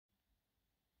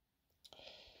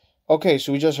Okay,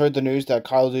 so we just heard the news that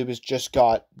Kyle Dubas just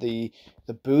got the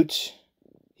boot.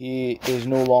 He is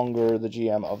no longer the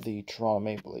GM of the Toronto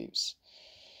Maple Leafs.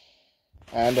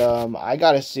 And I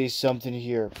gotta say something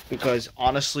here, because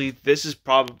honestly, this is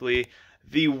probably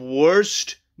the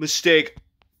worst mistake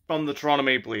from the Toronto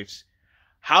Maple Leafs.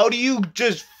 How do you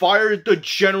just fire the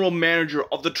general manager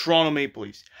of the Toronto Maple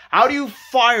Leafs? How do you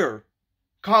fire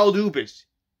Kyle Dubas?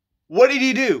 What did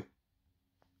he do?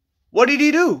 What did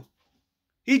he do?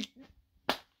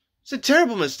 It's a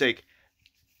terrible mistake.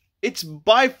 It's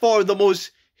by far the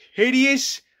most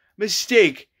hideous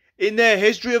mistake in the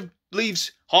history of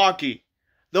Leafs hockey.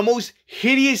 The most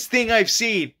hideous thing I've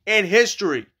seen in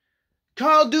history.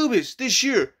 Kyle Dubas this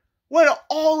year went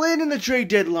all in the trade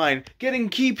deadline, getting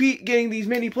these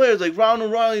many players like Ron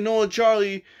O'Reilly, Noah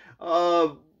Charlie,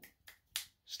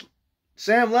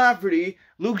 Sam Lafferty,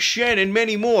 Luke Shen, and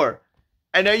many more.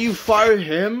 And now you fire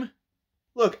him?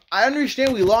 Look, I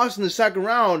understand we lost in the second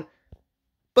round,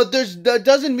 but that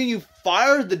doesn't mean you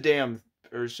fired the damn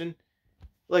person.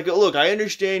 Like, look, I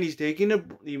understand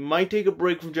he might take a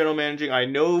break from general managing. I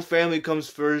know family comes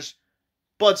first,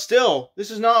 but still,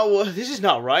 this is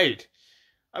not right.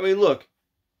 I mean, look,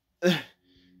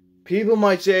 people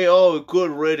might say, "Oh,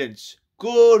 good riddance,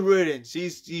 good riddance.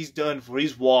 He's done for.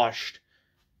 He's washed."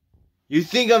 You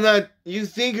think you're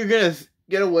gonna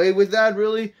get away with that?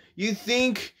 Really? You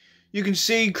think you can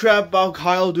say crap about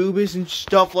Kyle Dubas and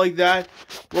stuff like that?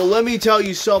 Well, let me tell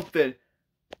you something.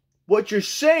 What you're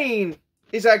saying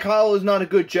is that Kyle is not a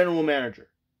good general manager.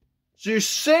 So you're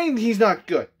saying he's not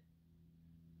good.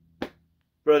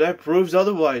 Bro, that proves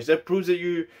otherwise. That proves that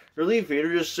you're a Leaf hater.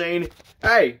 You're just saying,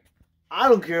 hey, I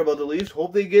don't care about the Leafs.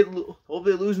 Hope they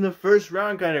lose in the first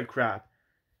round kind of crap.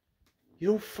 You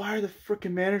don't fire the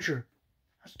freaking manager.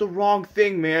 That's the wrong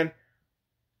thing, man.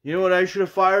 You know what I should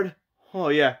have fired? Oh,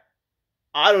 yeah.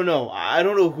 I don't know. I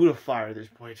don't know who to fire at this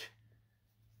point.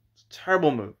 It's a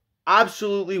terrible move.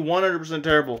 Absolutely 100%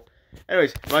 terrible.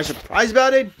 Anyways, am I surprised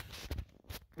about it?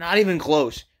 Not even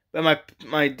close. Am I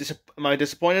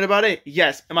disappointed about it?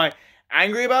 Yes. Am I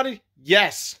angry about it?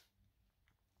 Yes.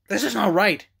 This is not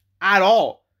right at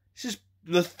all. This is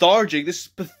lethargic. This is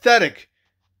pathetic.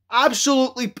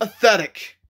 Absolutely pathetic.